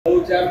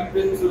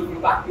Pipines,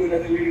 welcome back to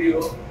another video.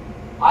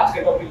 आज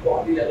का topic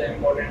बहुत ही ज़्यादा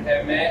इम्पोर्टेंट है।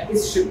 मैं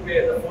इस शिप पे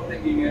as a fourth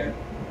engineer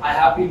I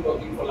have been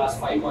working for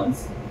last 5 months.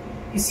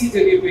 इसी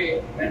जगह पे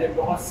मैंने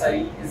बहुत सारी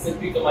इज्जत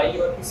भी कमाई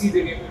और इसी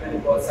जगह पे मैंने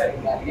बहुत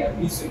सारी गालियाँ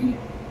भी सुनी हैं।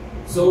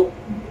 So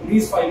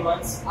these 5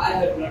 months I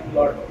have learned a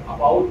lot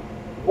about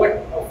what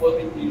a fourth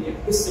engineer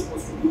is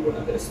supposed to do, what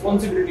are the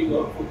responsibilities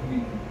of a fourth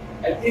engineer.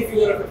 And if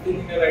you are a fifth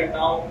engineer right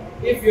now,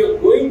 if you are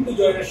going to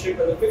join a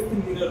ship as a fifth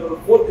engineer or a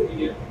fourth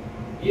engineer,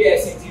 ये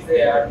ऐसी चीज है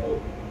यार जो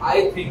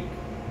I think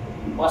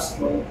you must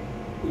know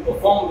to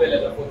perform well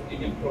as a fourth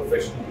engineer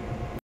professionally.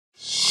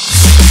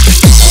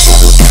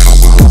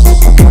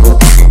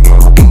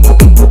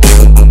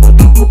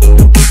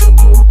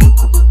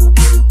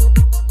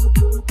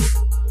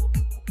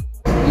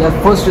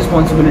 यार first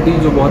responsibility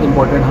जो बहुत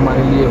important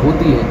हमारे लिए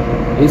होती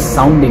है इज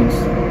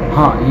साउंडिंग्स।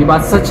 हाँ, ये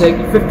बात सच है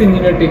कि fifth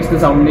engineer takes the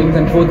soundings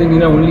and fourth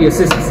engineer only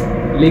assists,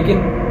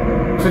 लेकिन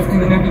फिफ्थ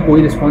इंजीनियर की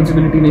कोई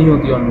रिस्पॉन्सिबिलिटी नहीं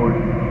होती ऑन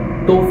बोर्ड।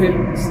 तो फिर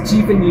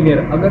चीफ इंजीनियर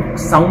अगर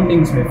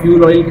साउंडिंग्स में,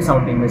 फ्यूल ऑयल की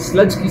साउंडिंग में,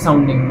 स्लज की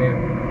साउंडिंग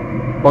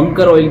में,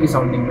 बंकर ऑयल की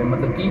साउंडिंग में,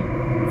 मतलब कि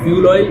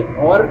फ्यूल ऑयल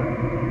और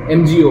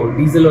MGO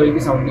डीजल ऑयल की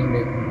साउंडिंग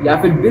में, या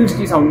फिर बिल्स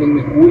की साउंडिंग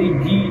में कोई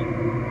भी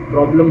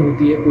प्रॉब्लम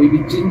होती है, कोई भी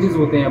चेंजेस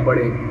होते हैं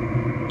बड़े,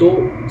 तो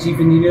chief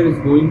engineer is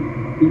going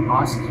to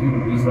ask you,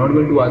 he is not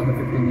going to ask the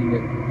fifth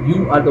engineer.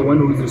 You are the one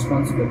who is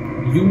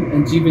responsible. You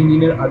and chief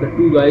engineer are the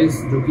two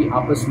guys जो कि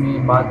आपस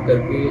में बात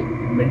करके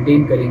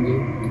maintain करेंगे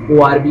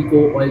ORB को,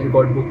 oil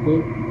record book को,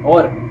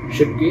 और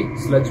शिप के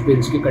स्लज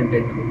बिल्स के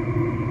कंटेंट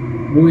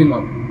को। मूविंग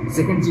ऑन,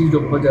 सेकेंड चीज जो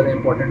बहुत ज़्यादा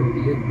इंपॉर्टेंट होती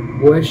है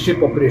वो है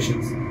शिप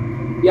ऑपरेशंस।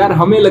 यार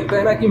हमें लगता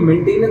है ना कि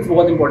मेंटेनेंस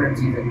बहुत इंपॉर्टेंट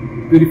चीज़ है।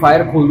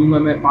 प्यूरीफायर खोल दूंगा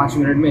मैं 5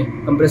 मिनट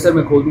में, कंप्रेसर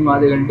में खोल दूंगा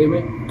आधे घंटे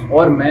में,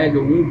 और मैं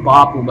जो हूँ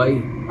बाप हूँ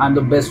भाई, I am the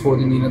best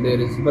fourth engineer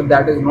there is, but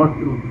that is not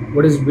true.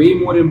 What is way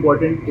more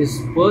important is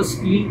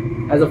firstly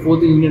as a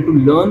fourth engineer to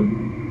learn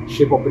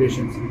ship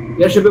operations.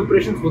 यार शिप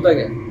ऑपरेशंस होता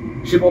क्या है?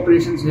 शिप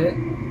ऑपरेशंस है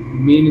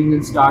main engine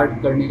start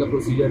करने का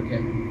procedure क्या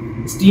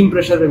है, steam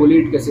pressure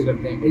regulate कैसे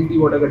करते हैं, LT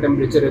वाटर का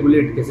टेम्परेचर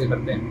रेगुलेट कैसे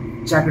करते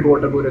हैं, जैकेट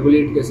वाटर को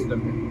रेगुलेट कैसे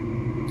करते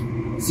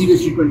हैं,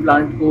 सीवेज ट्रीटमेंट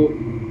प्लांट को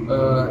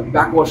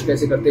बैक वॉश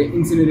कैसे करते हैं,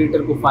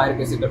 इंसिनरेटर को फायर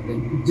कैसे करते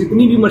हैं,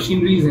 जितनी भी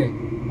मशीनरीज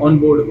हैं ऑन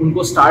बोर्ड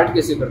उनको स्टार्ट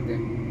कैसे करते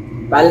हैं,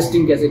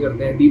 बैलेस्टिंग कैसे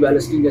करते हैं,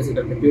 डीबैलेस्टिंग कैसे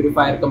करते हैं,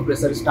 प्यूरीफायर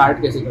कंप्रेसर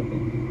स्टार्ट कैसे करते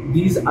हैं।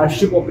 These are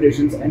ship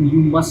operations and you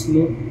must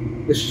know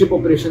the ship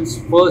operations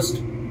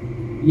first.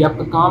 ये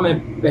आपका काम है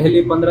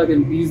पहले 15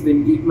 दिन, 20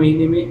 दिन, 1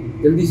 महीने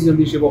में जल्दी से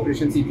जल्दी शिप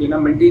ऑपरेशन सीख लेना।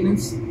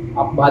 मेंटेनेंस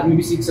आप बाद में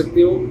भी सीख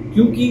सकते हो,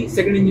 क्योंकि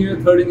सेकंड इंजीनियर,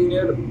 थर्ड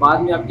इंजीनियर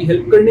बाद में आपकी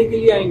हेल्प करने के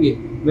लिए आएंगे।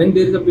 When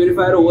there is a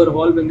purifier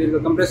overhaul, when there is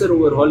a compressor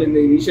overhaul in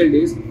the initial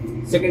days,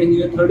 second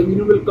engineer, third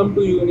engineer will come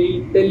to you and he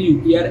will tell you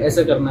कि यार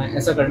ऐसा करना है,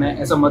 ऐसा करना है,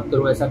 ऐसा मत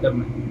करो, ऐसा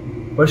करना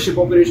है। पर शिप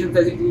ऑपरेशंस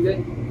ऐसी चीज है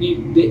कि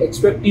they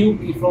expect you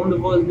कि from the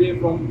first day,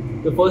 from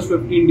the first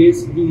 15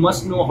 days, you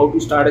must know how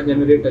to start a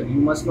generator,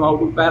 you must know how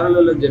to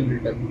parallel a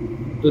generator.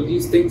 So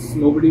these things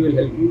nobody will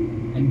help you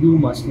and you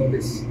must know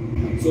this.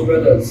 So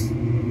brothers,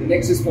 the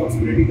next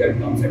responsibility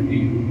that comes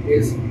into you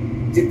is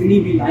जितनी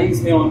भी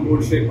lines हैं on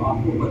board ship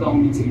आपको पता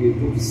होनी चाहिए।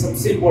 तो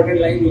सबसे important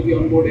line जो कि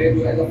ऑन बोर्ड है,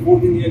 जो as a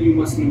fourth engineer you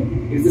must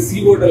know, is the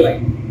C water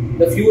line,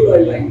 the fuel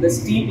oil line, the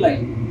steam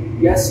line,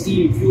 या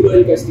स्टीम, फ्यूल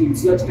ऑयल का स्टीम,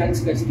 स्लज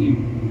टैंक्स का स्टीम,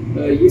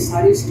 ये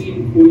सारे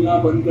स्टीम खोलना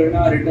बंद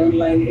करना, रिटर्न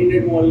लाइन,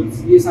 इनलेट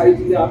वाल्व्स, ये सारी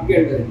चीजें आपके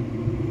अंडर है।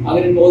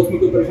 अगर इन वाल्व्स में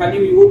कोई परेशानी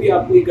हुई वो भी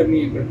आपको ही करनी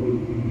है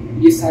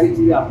कंट्रोल। ये सारी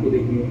चीजें आपको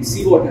देखनी है।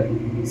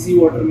 सी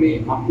वाटर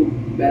में आपको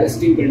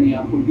बैलेस्टिंग करनी है,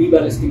 आपको डी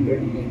बैलेस्टिंग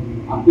करनी है,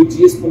 आपको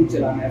GS पंप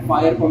चलाना है,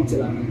 फायर पंप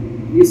चलाना है।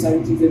 ये सारी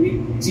चीजें भी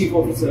चीफ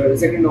ऑफिसर,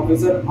 सेकंड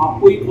ऑफिसर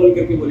आपको ही कॉल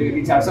करके बोलेगा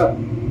कि चार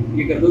साहब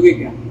ये कर दोगे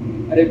क्या,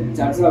 अरे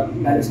चार साहब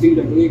बैलेस्टिंग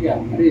कर दोगे क्या,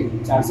 अरे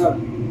चार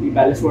साहब ये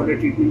बैलेस्ट वाटर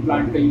ट्रीटमेंट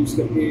प्लांट का यूज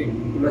करके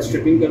थोड़ा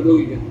स्ट्रिपिंग कर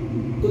दोगे क्या।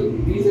 तो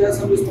these are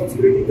some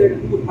responsibility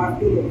that you have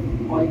to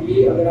know. और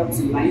ये अगर आप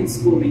लाइंस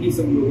को नहीं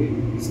समझोगे,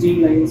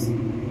 स्टीम लाइंस,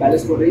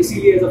 बैलेस्ट वाटर,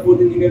 इसीलिए as a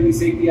fourth engineer we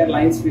से कि यार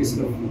लाइंस ट्रेस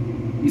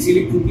करो।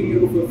 इसीलिए क्योंकि मेरे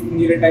को फिफ्थ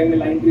इंजीनियर टाइम में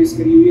लाइन ट्रेस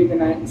करी हुई है,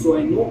 then I so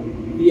I know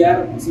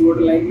यार सी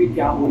वाटर लाइन में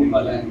क्या होने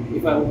वाला है।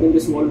 If I open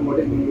this valve what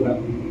is going to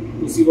happen.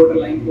 तो सी वाटर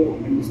लाइन को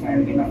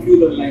अंडरस्टैंड करना,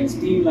 fuel oil line,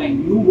 steam line,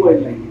 lube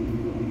oil line,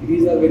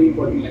 these are very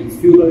important lines.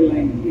 Fuel oil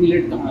line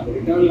inlet कहाँ है,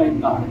 रिटर्न लाइन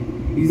कहाँ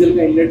है, diesel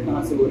का inlet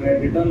कहाँ से हो रहा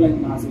है, रिटर्न लाइन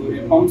कहाँ से हो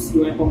रहा है, पंप्स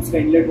जो है पंप्स का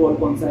इनलेट वाल्व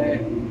कौन सा है,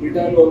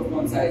 रिटर्न वाल्व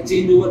कौन सा है,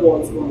 चेंज ओवर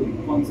वाल्व्स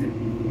कौन से।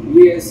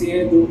 ये ऐसे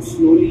हैं जो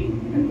slowly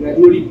and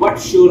gradually but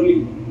surely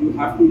you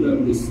have to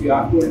learn this, you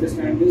have to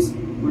understand this.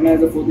 When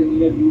as a fourth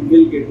engineer you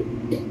will get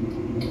it,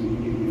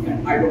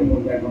 and I don't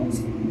know that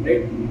honestly,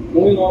 right?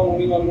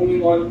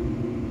 Moving on.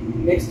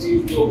 Next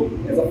चीज जो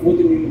as a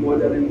fourth engineer बहुत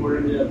ज़्यादा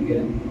important हो जाती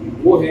है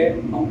वो है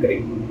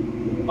bunkering।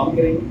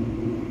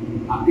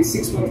 आपके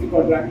 6 मंथ के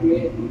कॉन्ट्रैक्ट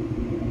में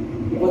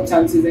बहुत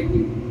चांसेस है कि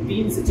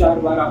 3 से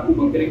 4 बार आपको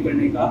bunkering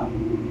करने का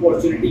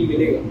अपॉर्चुनिटी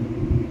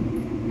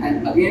मिलेगा।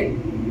 एंड अगेन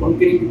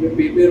बंकरिंग के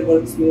पेपर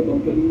वर्क्स में,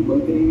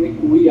 बंकरिंग में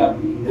कोई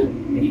आपकी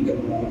हेल्प नहीं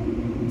कर रहा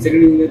है।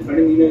 second engineer, third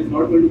engineer is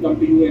not going to come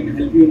to you and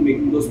help you in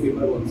making those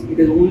paperwork. It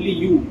is only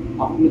you.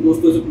 आप अपने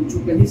दोस्तों से पूछो,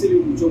 कहीं से भी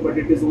पूछो, but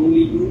it is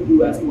only you who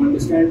has to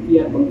understand कि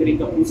यार बंकरिंग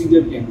का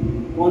प्रोसीजर क्या है,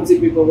 कौन से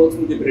पेपरवर्क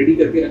मुझे रेडी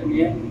करके रखनी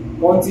है,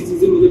 कौन सी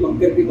चीजें मुझे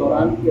बंकर के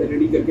दौरान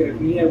रेडी करके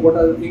रखनी है, what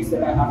are the things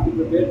that I have to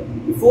prepare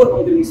before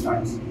bunkering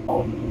starts.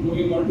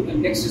 Moving on to the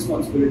next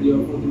responsibility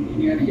of fourth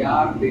engineer.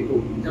 यार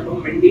देखो, जब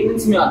हम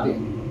मेंटेनेंस में आते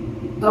हैं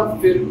तब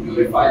फिर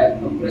प्यूरिफायर,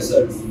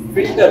 कंप्रेसर्स,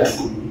 फिल्टर्स,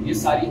 ये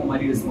सारी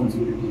हमारी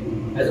रिस्पॉन्सिबिलिटी है.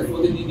 एज अ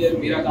फोर्थ इंजीनियर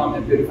मेरा काम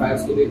है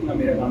प्यूरिफायर्स को देखना,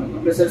 मेरा काम है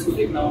कंप्रेसर्स को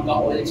देखना, उनका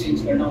ऑयल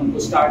चेंज करना, उनको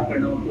स्टार्ट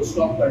करना, उनको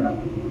स्टॉप करना,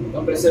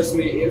 कंप्रेसर्स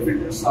में एयर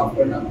फिल्टर्स साफ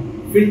करना,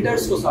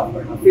 फिल्टर्स को साफ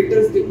करना.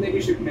 फिल्टर्स जितने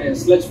भी शिप में है,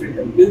 sludge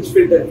filter, builds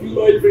filter, fuel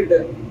oil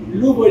filter,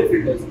 lube oil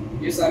filters,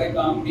 ये सारे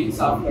काम भी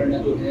साफ करना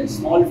जो है.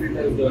 स्मॉल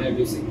फिल्टर्स जो है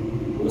बेसिक,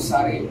 वो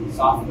सारे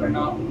साफ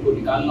करना, उनको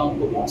निकालना,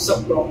 उनको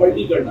सब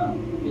प्रॉपर्ली करना,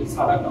 ये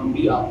सारा काम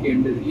भी आपके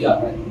अंडर ही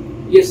आता है.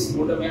 Yes,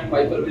 motorman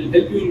wiper will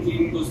help you in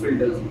cleaning those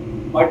filters,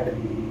 but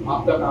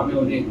आपका काम है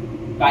उन्हें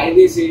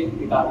कायदे से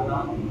निकालना,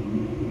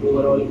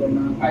 ओवरऑल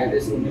करना, कायदे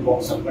से उन्हें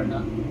बॉक्स अप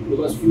करना,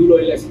 because fuel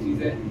oil ऐसी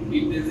चीज है,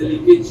 if there is a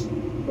leakage,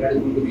 that is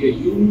going to be a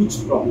huge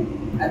problem.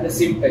 At the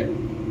same time,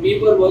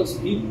 paperwork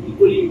be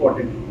equally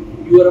important.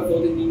 You are a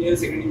fourth engineer,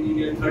 second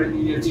engineer, third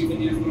engineer, chief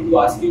engineer is going to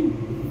ask you,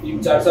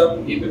 चार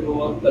साहब ये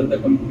paperwork कल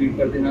तक complete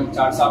कर देना,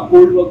 चार साहब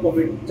cold work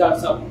permit, चार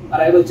साहब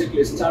अराइवल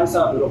चेकलिस्ट, चार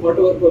साहब हॉट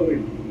वर्क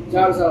परमिट,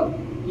 चार साहब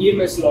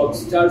EMS logs,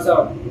 चार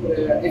साहब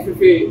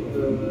FFA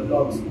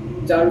logs,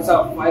 चार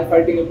साहब फायर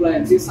फाइटिंग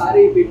अप्लायंस, ये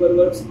सारे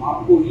पेपरवर्क्स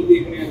आपको ही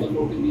देखने हैं as a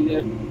fourth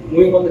engineer.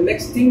 Moving on the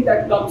next thing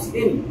that comes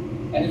in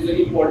and is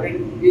very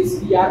important is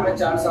कि यार मैं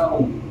चार साहब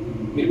हूँ,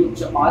 मेरे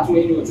को 5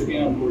 महीने हो चुके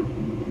हैं on board.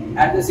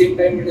 At the same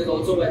time it is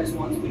also my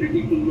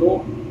responsibility to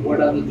know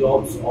what are the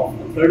jobs of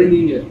third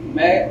engineer.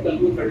 मैं कल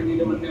को थर्ड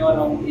इंजीनियर बनने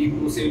वाला हूँ,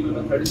 1-2 साल में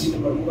मैं थर्ड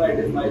इंजीनियर बनूंगा.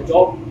 It is my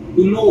job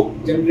to know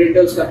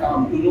generators का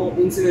काम, to know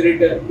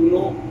incinerator, to know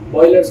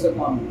boilers का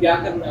काम, क्या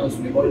करना है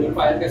उसमें, बॉयलर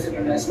फायर कैसे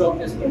करना है, स्टॉप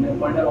कैसे करना है,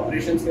 बर्नर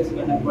ऑपरेशंस कैसे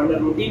करना है, बर्नर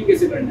रूटीन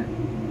कैसे करना है,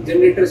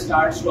 जनरेटर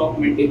स्टार्ट स्टॉप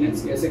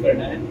मेंटेनेंस कैसे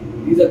करना है.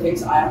 These are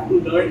things I have to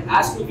learn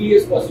as quickly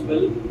as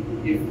possible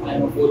if I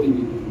am a fourth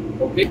engineer.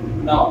 Okay?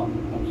 Now,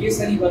 अब ये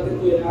सारी बातें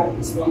तो यार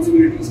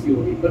रिस्पॉन्सिबिलिटीज की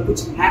होगी, पर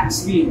कुछ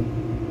हैक्स भी हैं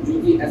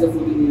जो कि एज अ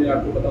फोर्थ इंजीनियर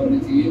आपको पता होना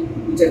चाहिए.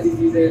 कुछ ऐसी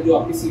चीजें हैं जो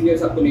आपके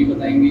सीनियर्स आपको नहीं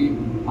बताएंगे,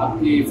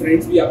 आपके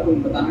फ्रेंड्स भी आपको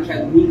बताना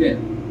शायद भूल जाए.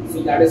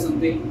 So that is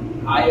something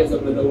I as a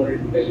brother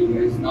wanted to tell you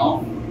guys. Now,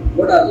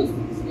 what are those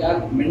things? यार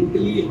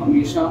mentally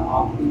हमेशा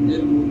आप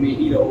इंजन रूम में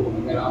ही रहो.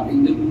 अगर आप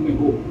इंजन रूम में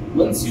हो,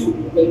 once you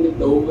open the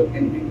door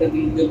and enter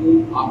the engine room,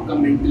 आपका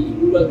mentally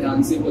पूरा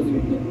ध्यान से बस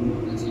इंजन रूम में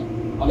होना चाहिए.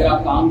 अगर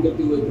आप काम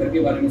करते हुए घर के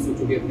बारे में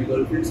सोचोगे, अपने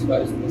गर्लफ्रेंड के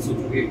बारे में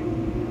सोचोगे,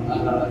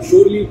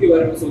 शोर लीव के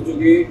बारे में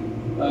सोचोगे,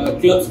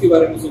 क्लब्स के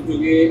बारे में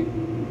सोचोगे,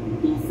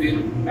 तो फिर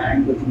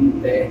बैंड बजनी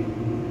तय.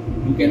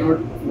 You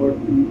cannot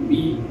afford to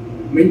be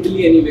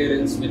mentally anywhere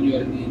else when you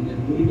are in the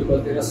engine room,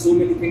 because there are so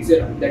many things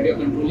that you are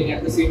controlling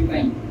at the same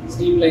time.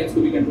 Steam lines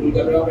को भी control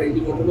कर रहे हो,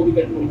 engine water को भी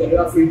control कर रहे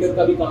हो, फिल्टर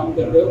का भी काम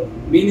कर रहे हो,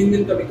 मेन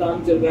इंजन का भी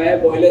काम चल रहा है,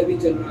 बॉयलर भी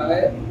चल रहा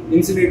है,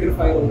 इंसिनरेटर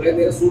फायर हो रहा है.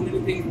 There are so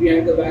many things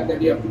behind the back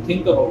that you have to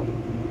think about.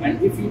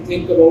 And if you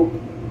think about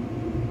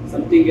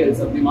something else,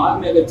 अब दिमाग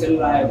में अगर चल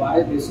रहा है why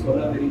this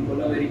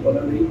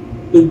कोलावेरी,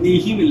 तो डी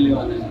ही मिलने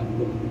वाला है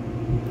आपको.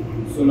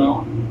 So now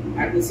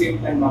at the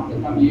same time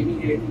आपका काम ये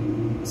भी है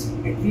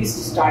कि एटलीस्ट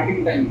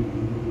स्टार्टिंग टाइम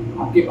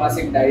आपके पास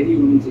एक डायरी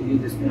होनी चाहिए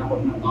जिसमें आप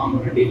अपना काम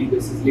और डेली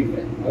बेसिस लिख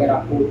रहे हैं. अगर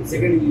आपको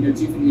सेकंड इंजीनियर,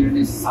 चीफ इंजीनियर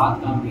ने 7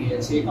 काम दिए हैं,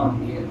 6 काम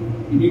दिए हैं,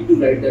 you need to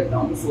right that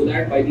down so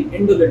that by the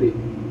end of the day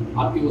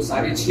आपके वो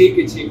सारे 6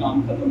 के 6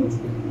 काम खत्म हो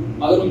चुके हैं.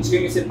 अगर उन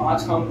 6 में से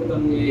 5 काम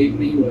खत्म हुए, 1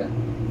 नहीं हुआ है,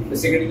 the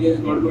second engineer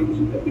is not going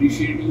to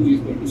appreciate you, he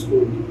is going to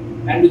score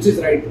you, and which is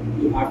right.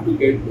 You have to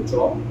get the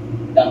job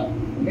done.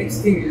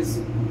 Next thing is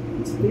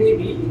जितने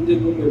भी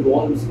इंजन रूम में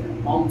valves हैं,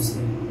 pumps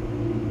हैं,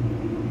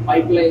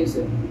 pipelines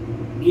है,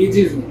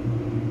 gauges हैं,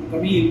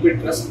 कभी इन पे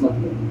trust मत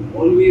करो.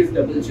 Always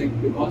double check,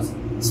 because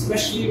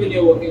specially when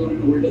you are working on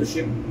an older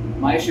ship.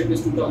 My ship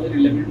is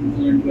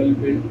 2011-2012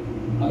 build.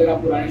 अगर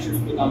आप पुराने शिप्स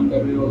पे काम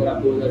कर रहे हो, अगर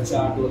आप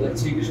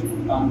 2004-2006 के शिप्स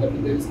पे काम कर रहे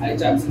हो, देयर इज हाई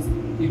चांसेस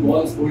कि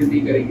वॉल्स होल्ड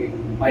नहीं करेंगे,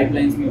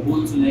 पाइपलाइंस में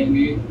होल्स हो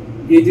जाएंगे,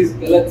 गेजेस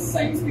गलत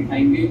साइंस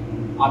दिखाएंगे,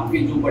 आपके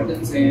जो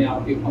बटन्स हैं,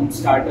 आपके पंप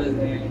स्टार्टर्स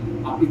हैं,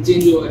 आपके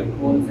चेंज ओवर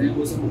वॉल्स हैं,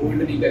 वो सब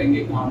होल्ड नहीं करेंगे,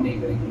 काम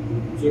नहीं करेंगे.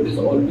 So it is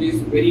always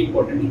very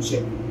important to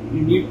check.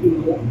 You need to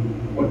know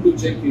what to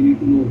check. You need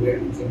to know where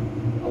to check.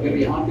 अगर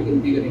यहाँ पे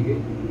गलती करेंगे,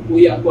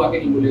 कोई आपको आके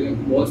नहीं बोलेगा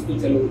कि बॉस तो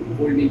चलो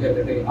होल्ड नहीं कर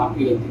रहे थे,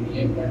 आपकी गलती नहीं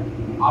है,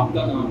 बट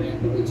आपका काम है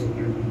डबल चेक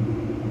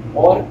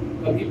करना. और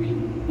कभी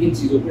भी इन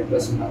चीज़ों पे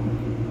ट्रस्ट ना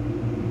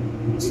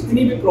करें.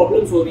 जितनी भी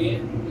प्रॉब्लम्स हो रही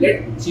हैं, let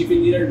chief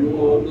engineer know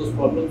about those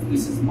problems.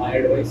 This is my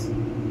advice.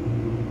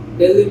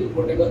 Tell him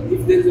whatever.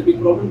 If there is a big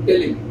problem,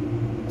 tell him.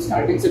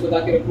 Starting से बता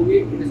के रखोगे,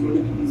 it is going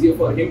to be easier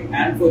for him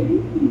and for you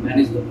to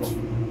manage the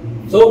problem.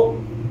 So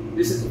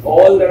this is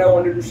all that I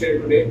wanted to share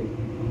today.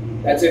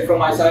 That's it from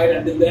my side.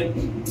 Until then,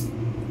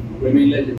 remain legend.